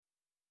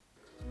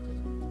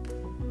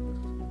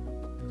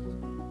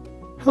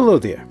Hello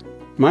there,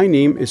 my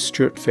name is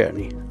Stuart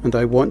Fernie and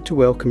I want to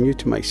welcome you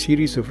to my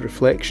series of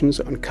reflections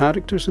on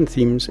characters and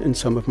themes in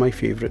some of my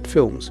favourite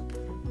films.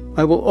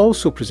 I will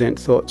also present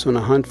thoughts on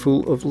a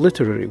handful of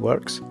literary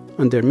works,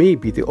 and there may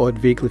be the odd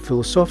vaguely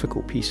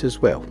philosophical piece as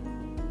well.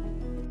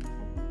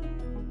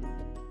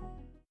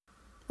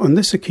 On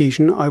this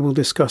occasion I will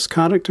discuss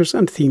characters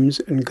and themes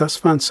in Gus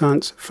Van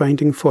Sant's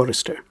Finding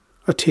Forrester,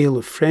 a tale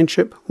of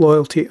friendship,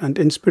 loyalty and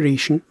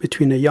inspiration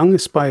between a young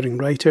aspiring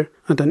writer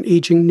and an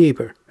ageing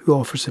neighbour who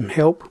offers him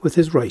help with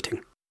his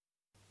writing.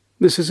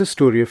 This is a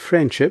story of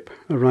friendship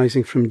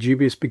arising from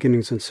dubious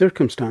beginnings and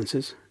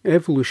circumstances,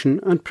 evolution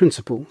and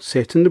principle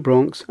set in the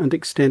Bronx and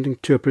extending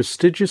to a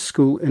prestigious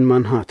school in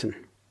Manhattan.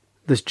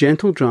 This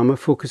gentle drama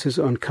focuses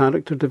on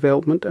character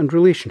development and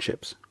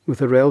relationships,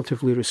 with a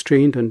relatively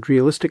restrained and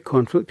realistic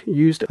conflict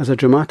used as a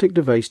dramatic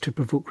device to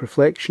provoke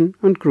reflection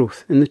and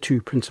growth in the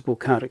two principal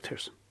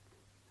characters.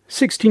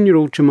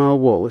 16-year-old Jamal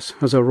Wallace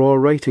has a raw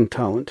writing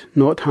talent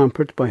not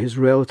hampered by his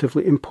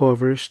relatively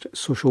impoverished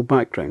social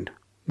background,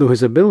 though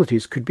his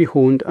abilities could be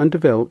honed and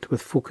developed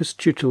with focused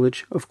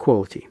tutelage of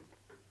quality.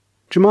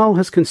 Jamal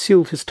has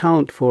concealed his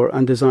talent for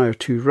and desire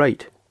to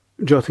write,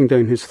 jotting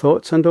down his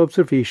thoughts and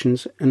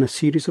observations in a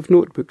series of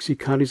notebooks he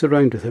carries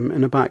around with him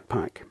in a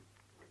backpack.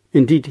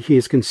 Indeed, he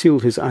has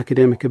concealed his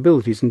academic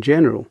abilities in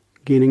general,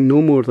 gaining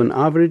no more than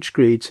average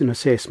grades in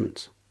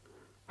assessments.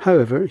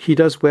 However, he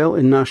does well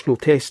in national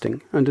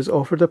testing and is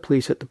offered a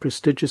place at the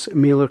prestigious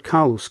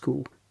Mailer-Callow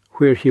School,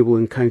 where he will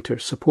encounter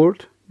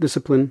support,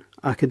 discipline,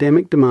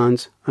 academic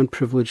demands and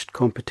privileged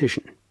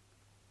competition.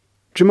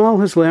 Jamal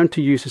has learned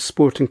to use his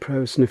sporting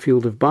prowess in the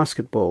field of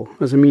basketball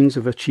as a means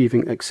of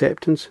achieving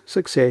acceptance,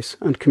 success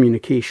and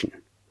communication.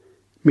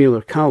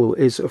 Mailer-Callow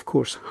is, of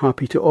course,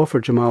 happy to offer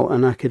Jamal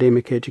an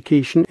academic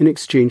education in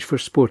exchange for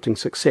sporting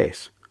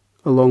success,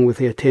 along with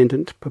the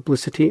attendant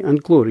publicity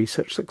and glory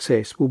such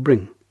success will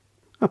bring.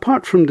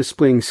 Apart from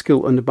displaying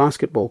skill on the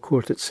basketball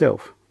court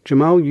itself,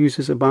 Jamal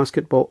uses a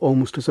basketball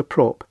almost as a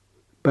prop,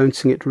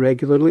 bouncing it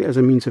regularly as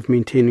a means of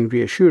maintaining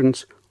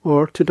reassurance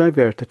or to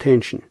divert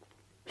attention.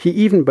 He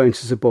even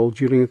bounces a ball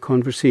during a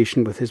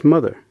conversation with his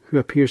mother, who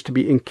appears to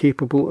be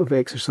incapable of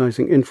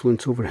exercising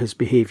influence over his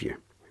behaviour.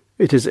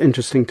 It is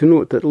interesting to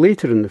note that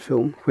later in the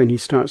film, when he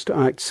starts to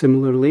act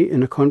similarly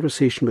in a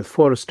conversation with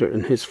Forrester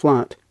in his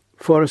flat,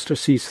 Forrester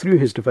sees through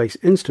his device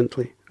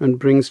instantly and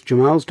brings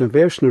Jamal's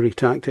diversionary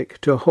tactic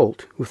to a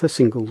halt with a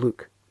single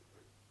look.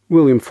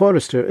 William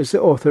Forrester is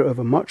the author of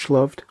a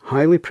much-loved,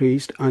 highly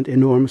praised and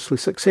enormously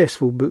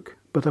successful book,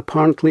 but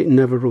apparently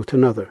never wrote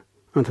another,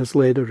 and has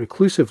led a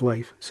reclusive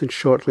life since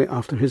shortly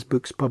after his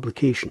book's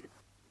publication.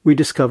 We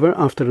discover,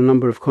 after a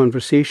number of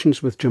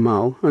conversations with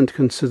Jamal and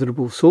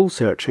considerable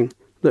soul-searching,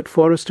 that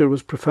Forrester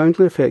was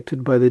profoundly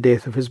affected by the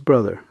death of his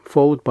brother,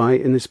 followed by,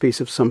 in the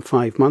space of some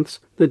 5 months,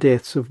 the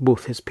deaths of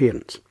both his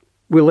parents.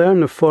 We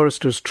learn of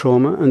Forrester's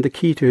trauma and the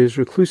key to his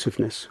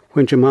reclusiveness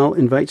when Jamal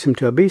invites him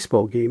to a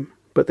baseball game,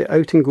 but the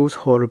outing goes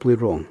horribly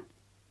wrong.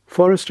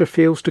 Forrester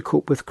fails to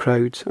cope with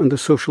crowds and the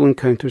social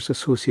encounters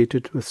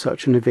associated with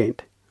such an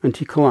event, and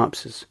he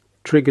collapses,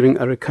 triggering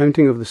a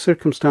recounting of the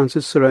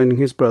circumstances surrounding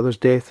his brother's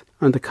death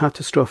and the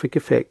catastrophic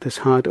effect this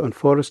had on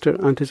Forrester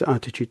and his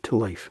attitude to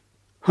life.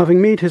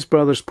 Having made his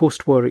brother's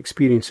post-war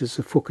experiences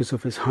the focus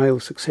of his highly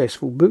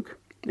successful book,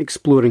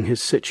 exploring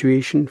his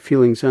situation,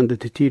 feelings and the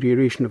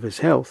deterioration of his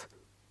health,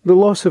 the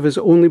loss of his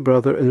only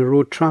brother in a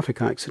road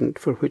traffic accident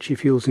for which he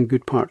feels in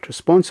good part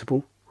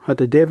responsible had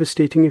a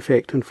devastating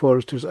effect on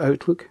Forrester's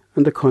outlook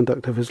and the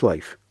conduct of his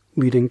life,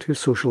 leading to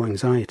social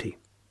anxiety.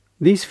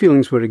 These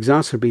feelings were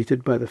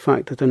exacerbated by the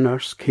fact that a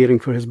nurse caring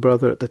for his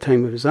brother at the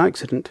time of his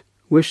accident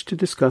wished to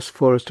discuss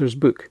Forrester's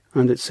book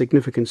and its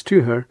significance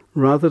to her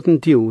rather than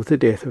deal with the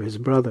death of his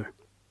brother.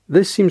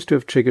 This seems to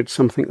have triggered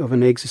something of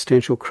an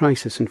existential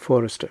crisis in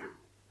Forrester,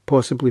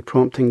 possibly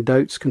prompting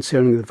doubts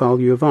concerning the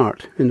value of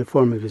art in the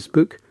form of his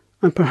book,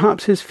 and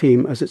perhaps his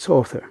fame as its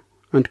author,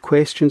 and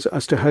questions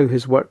as to how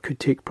his work could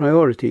take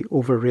priority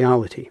over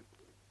reality.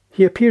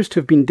 He appears to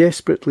have been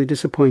desperately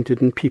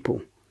disappointed in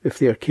people, if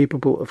they are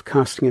capable of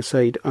casting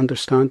aside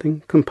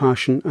understanding,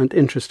 compassion and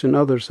interest in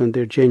others and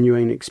their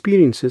genuine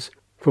experiences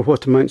for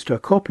what amounts to a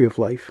copy of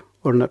life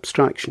or an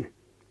abstraction.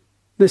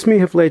 This may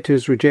have led to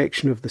his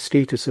rejection of the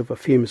status of a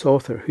famous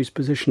author whose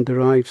position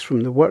derives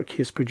from the work he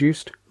has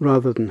produced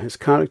rather than his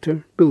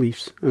character,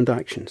 beliefs and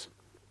actions.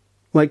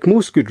 Like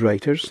most good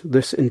writers,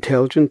 this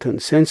intelligent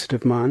and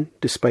sensitive man,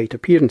 despite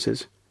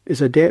appearances,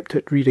 is adept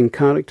at reading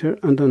character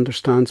and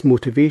understands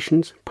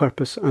motivations,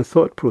 purpose and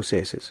thought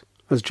processes,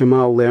 as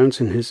Jamal learns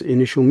in his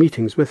initial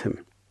meetings with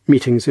him,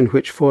 meetings in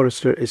which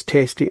Forrester is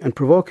testy and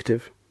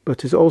provocative,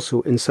 but is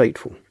also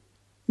insightful.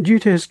 Due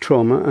to his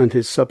trauma and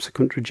his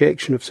subsequent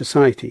rejection of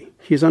society,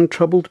 he is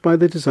untroubled by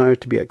the desire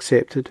to be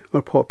accepted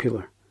or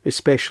popular,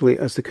 especially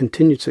as the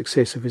continued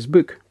success of his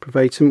book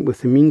provides him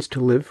with the means to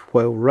live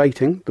while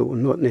writing, though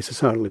not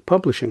necessarily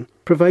publishing,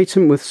 provides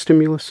him with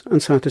stimulus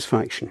and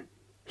satisfaction.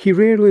 He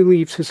rarely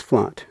leaves his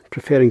flat,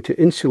 preferring to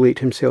insulate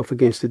himself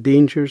against the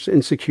dangers,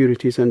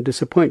 insecurities and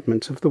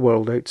disappointments of the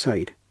world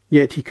outside.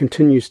 Yet he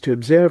continues to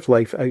observe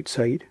life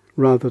outside,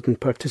 rather than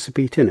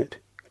participate in it,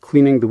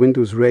 cleaning the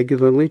windows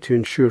regularly to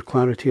ensure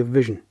clarity of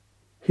vision.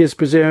 He has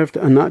preserved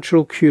a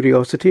natural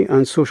curiosity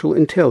and social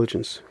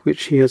intelligence,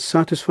 which he has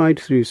satisfied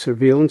through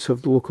surveillance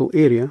of the local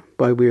area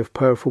by way of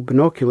powerful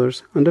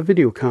binoculars and a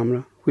video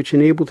camera, which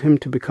enabled him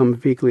to become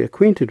vaguely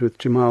acquainted with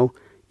Jamal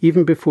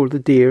even before the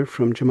dare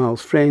from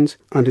Jamal's friends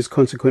and his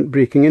consequent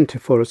breaking into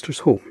Forrester's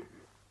home.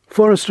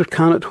 Forrester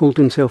cannot hold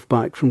himself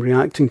back from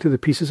reacting to the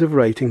pieces of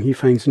writing he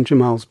finds in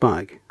Jamal's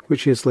bag,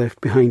 which he has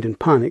left behind in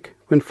panic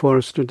when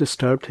Forrester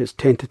disturbed his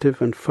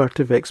tentative and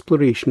furtive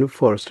exploration of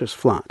Forrester's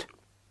flat.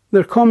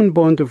 Their common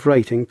bond of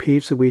writing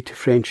paves the way to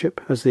friendship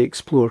as they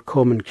explore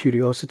common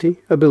curiosity,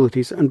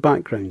 abilities and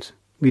backgrounds,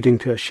 leading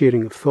to a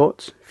sharing of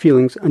thoughts,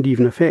 feelings and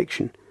even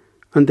affection,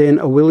 and then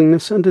a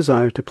willingness and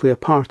desire to play a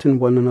part in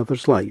one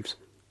another's lives,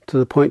 to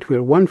the point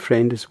where one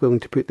friend is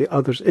willing to put the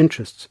other's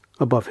interests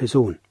above his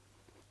own.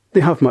 They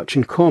have much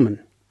in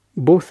common.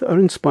 Both are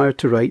inspired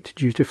to write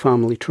due to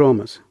family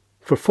traumas.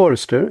 For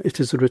Forrester, it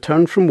is the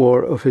return from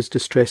war of his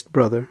distressed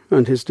brother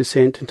and his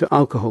descent into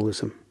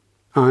alcoholism.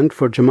 And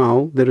for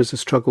Jamal, there is a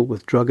struggle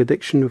with drug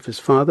addiction of his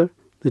father,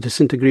 the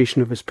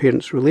disintegration of his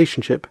parents'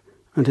 relationship,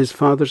 and his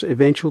father's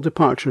eventual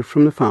departure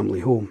from the family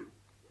home.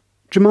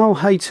 Jamal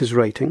hides his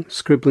writing,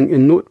 scribbling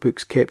in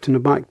notebooks kept in a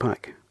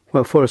backpack,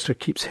 while Forrester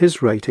keeps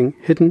his writing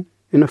hidden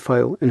in a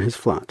file in his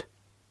flat.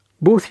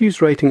 Both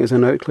use writing as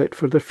an outlet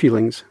for their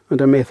feelings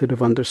and a method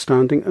of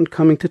understanding and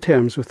coming to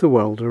terms with the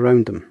world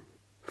around them.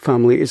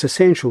 Family is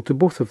essential to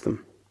both of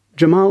them.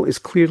 Jamal is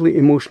clearly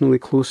emotionally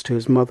close to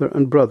his mother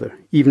and brother,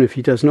 even if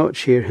he does not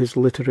share his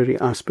literary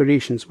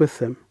aspirations with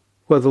them,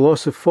 while the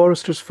loss of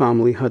Forrester's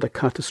family had a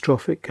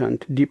catastrophic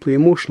and deeply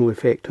emotional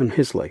effect on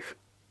his life.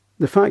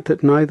 The fact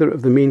that neither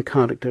of the main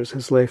characters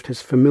has left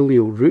his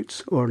familial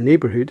roots or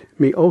neighbourhood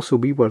may also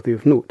be worthy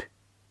of note.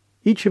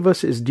 Each of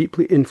us is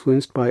deeply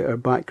influenced by our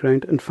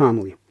background and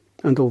family,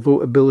 and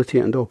although ability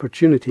and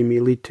opportunity may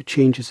lead to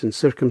changes in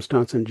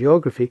circumstance and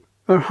geography,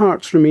 our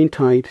hearts remain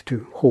tied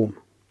to home.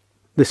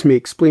 This may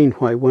explain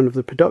why one of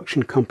the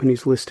production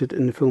companies listed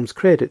in the film's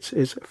credits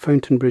is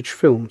Fountainbridge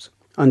Films,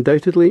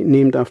 undoubtedly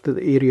named after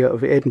the area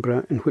of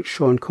Edinburgh in which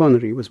Sean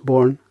Connery was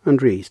born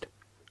and raised.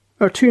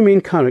 Our two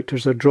main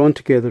characters are drawn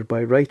together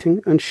by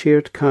writing and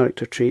shared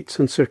character traits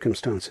and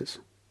circumstances.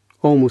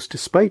 Almost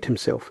despite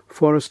himself,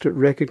 Forrester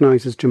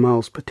recognises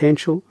Jamal's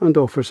potential and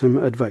offers him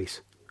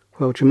advice,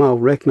 while Jamal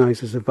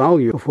recognises the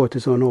value of what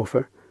is on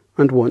offer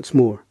and wants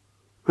more,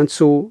 and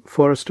so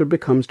Forrester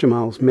becomes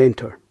Jamal's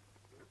mentor.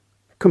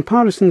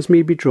 Comparisons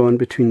may be drawn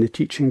between the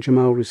teaching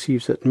Jamal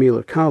receives at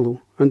Mailer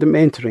Callow and the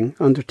mentoring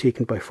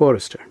undertaken by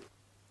Forrester.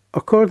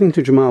 According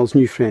to Jamal's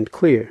new friend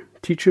Claire,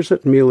 teachers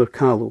at Mailer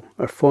Callow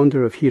are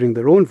fonder of hearing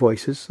their own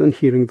voices than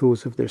hearing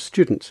those of their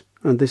students,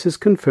 and this is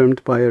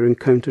confirmed by our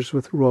encounters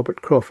with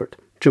Robert Crawford,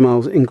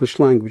 Jamal's English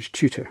language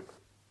tutor.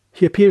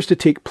 He appears to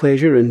take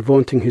pleasure in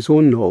vaunting his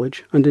own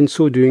knowledge, and in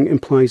so doing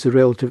implies the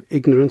relative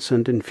ignorance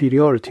and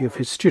inferiority of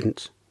his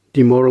students,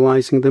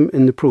 demoralising them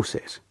in the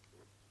process.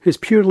 His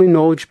purely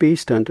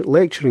knowledge-based and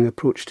lecturing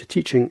approach to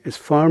teaching is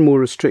far more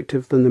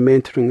restrictive than the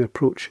mentoring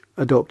approach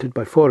adopted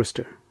by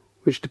Forrester,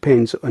 which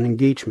depends on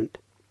engagement.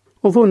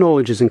 Although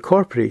knowledge is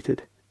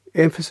incorporated,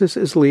 emphasis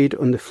is laid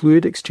on the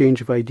fluid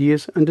exchange of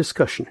ideas and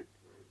discussion,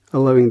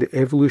 allowing the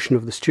evolution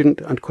of the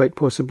student and quite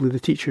possibly the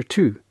teacher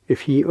too,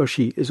 if he or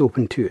she is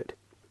open to it.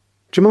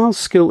 Jamal's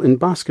skill in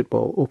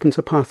basketball opens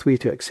a pathway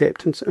to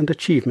acceptance and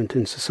achievement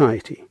in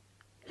society.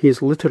 He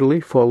is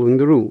literally following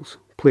the rules,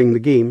 playing the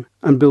game,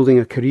 and building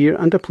a career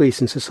and a place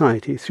in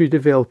society through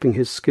developing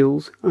his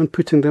skills and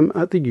putting them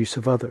at the use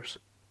of others.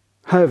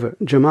 However,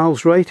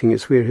 Jamal's writing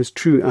is where his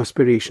true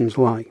aspirations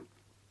lie.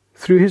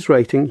 Through his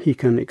writing, he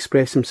can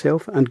express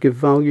himself and give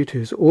value to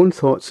his own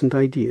thoughts and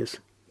ideas,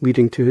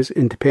 leading to his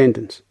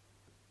independence.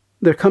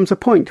 There comes a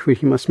point where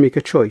he must make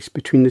a choice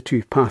between the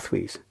two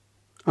pathways.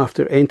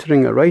 After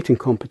entering a writing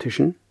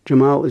competition,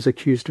 Jamal is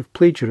accused of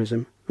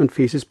plagiarism and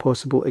faces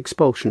possible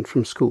expulsion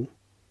from school.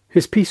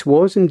 His piece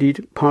was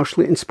indeed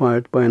partially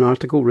inspired by an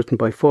article written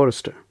by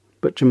Forrester,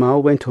 but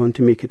Jamal went on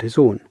to make it his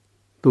own,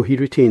 though he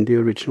retained the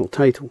original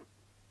title.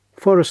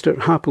 Forrester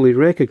happily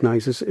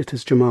recognises it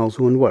as Jamal's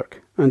own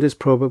work, and is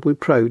probably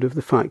proud of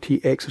the fact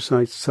he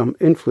exercised some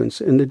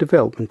influence in the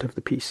development of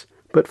the piece,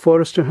 but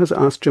Forrester has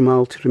asked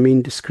Jamal to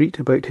remain discreet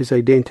about his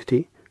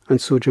identity, and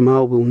so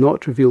Jamal will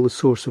not reveal the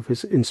source of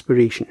his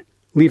inspiration,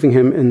 leaving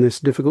him in this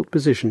difficult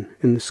position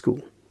in the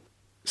school.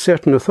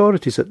 Certain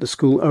authorities at the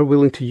school are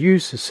willing to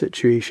use this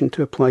situation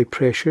to apply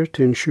pressure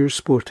to ensure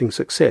sporting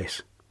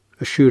success,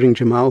 assuring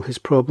Jamal his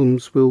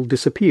problems will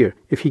disappear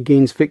if he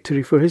gains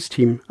victory for his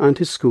team and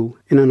his school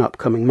in an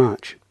upcoming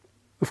match.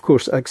 Of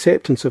course,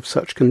 acceptance of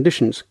such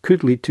conditions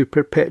could lead to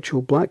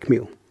perpetual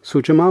blackmail,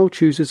 so Jamal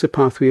chooses a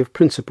pathway of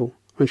principle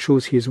and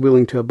shows he is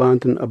willing to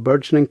abandon a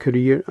burgeoning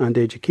career and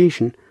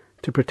education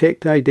to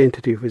protect the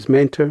identity of his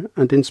mentor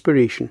and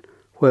inspiration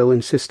while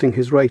insisting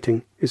his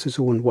writing is his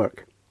own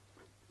work.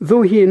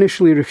 Though he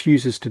initially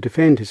refuses to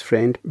defend his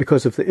friend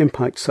because of the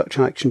impact such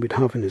action would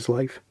have in his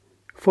life,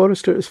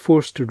 Forrester is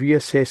forced to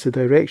reassess the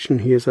direction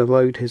he has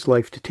allowed his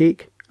life to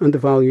take and the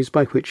values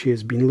by which he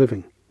has been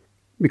living.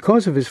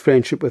 Because of his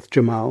friendship with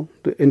Jamal,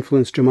 the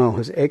influence Jamal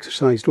has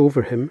exercised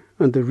over him,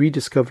 and the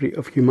rediscovery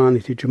of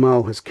humanity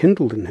Jamal has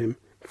kindled in him,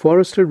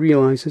 Forrester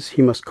realises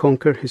he must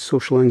conquer his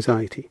social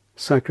anxiety,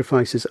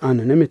 sacrifice his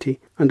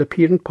anonymity, and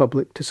appear in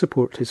public to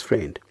support his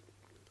friend.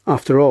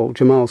 After all,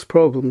 Jamal's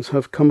problems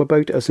have come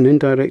about as an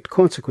indirect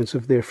consequence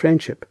of their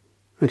friendship,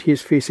 and he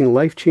is facing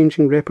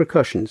life-changing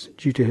repercussions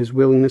due to his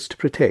willingness to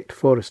protect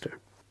Forrester.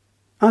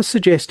 As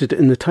suggested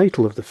in the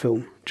title of the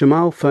film,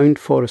 Jamal found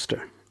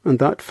Forrester, and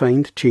that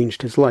find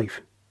changed his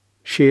life.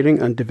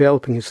 Sharing and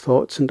developing his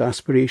thoughts and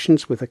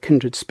aspirations with a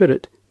kindred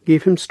spirit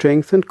gave him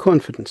strength and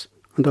confidence,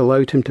 and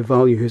allowed him to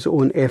value his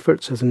own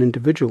efforts as an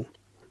individual.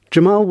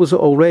 Jamal was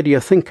already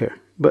a thinker,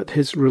 but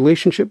his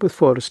relationship with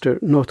Forrester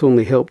not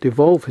only helped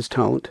evolve his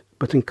talent,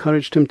 but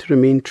encouraged him to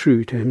remain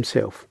true to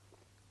himself.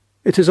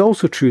 It is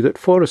also true that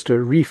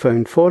Forrester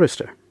refound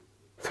Forrester.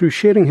 Through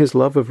sharing his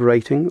love of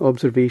writing,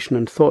 observation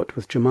and thought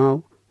with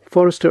Jamal,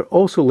 Forrester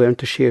also learned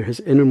to share his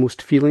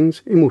innermost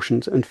feelings,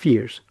 emotions and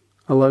fears,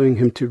 allowing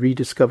him to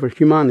rediscover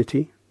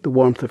humanity, the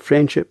warmth of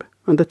friendship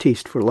and a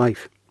taste for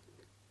life.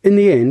 In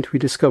the end, we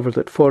discover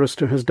that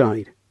Forrester has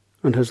died,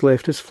 and has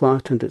left his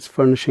flat and its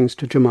furnishings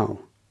to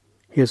Jamal.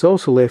 He has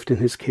also left in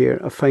his care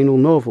a final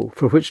novel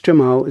for which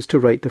Jamal is to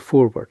write the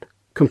foreword,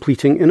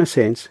 completing, in a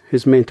sense,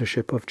 his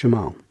mentorship of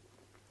Jamal.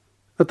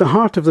 At the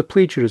heart of the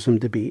plagiarism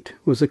debate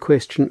was the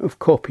question of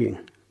copying,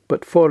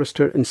 but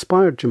Forrester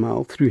inspired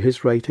Jamal through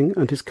his writing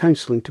and his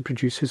counselling to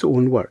produce his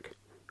own work,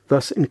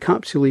 thus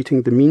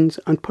encapsulating the means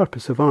and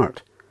purpose of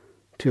art,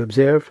 to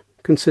observe,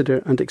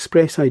 consider and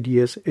express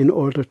ideas in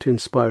order to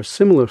inspire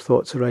similar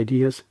thoughts or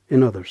ideas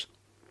in others.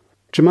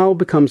 Jamal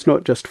becomes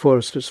not just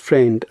Forrester's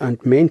friend and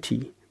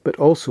mentee, but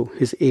also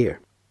his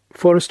heir.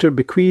 Forrester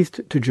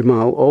bequeathed to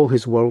Jamal all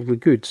his worldly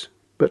goods,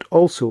 but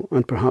also,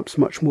 and perhaps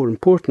much more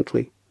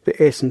importantly,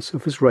 the essence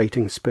of his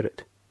writing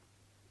spirit.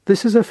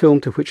 This is a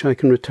film to which I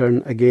can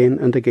return again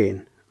and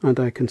again, and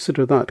I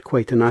consider that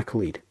quite an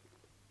accolade.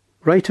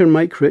 Writer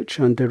Mike Rich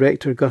and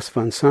director Gus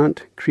Van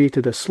Sant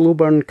created a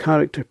slow-burn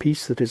character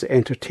piece that is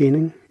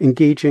entertaining,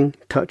 engaging,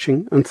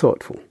 touching and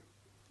thoughtful.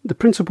 The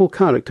principal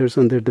characters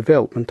and their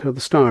development are the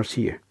stars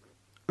here,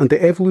 and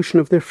the evolution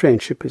of their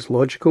friendship is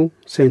logical,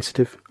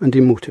 sensitive and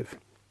emotive.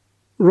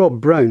 Rob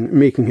Brown,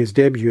 making his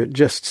debut at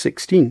just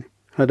 16,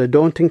 had a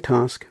daunting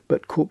task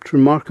but coped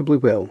remarkably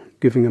well,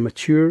 giving a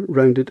mature,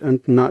 rounded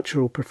and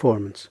natural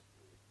performance.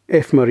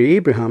 F. Murray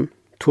Abraham,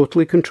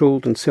 totally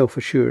controlled and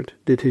self-assured,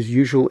 did his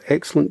usual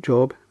excellent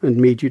job and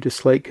made you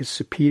dislike his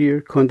superior,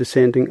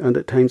 condescending and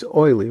at times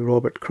oily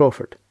Robert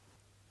Crawford.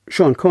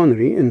 Sean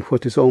Connery, in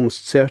what is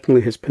almost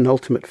certainly his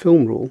penultimate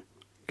film role,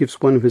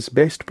 gives one of his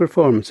best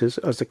performances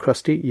as the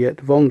crusty yet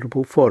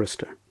vulnerable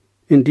Forrester.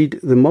 Indeed,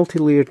 the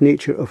multi-layered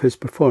nature of his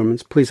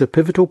performance plays a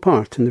pivotal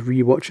part in the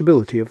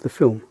rewatchability of the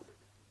film.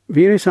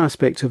 Various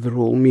aspects of the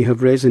role may have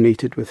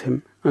resonated with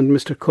him, and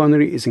Mr.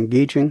 Connery is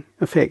engaging,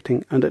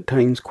 affecting and at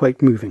times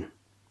quite moving.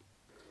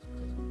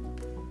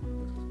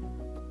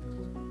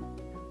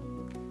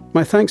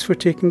 My thanks for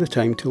taking the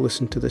time to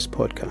listen to this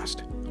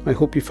podcast. I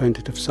hope you found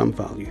it of some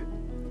value.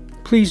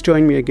 Please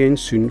join me again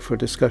soon for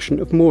discussion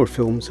of more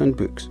films and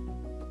books.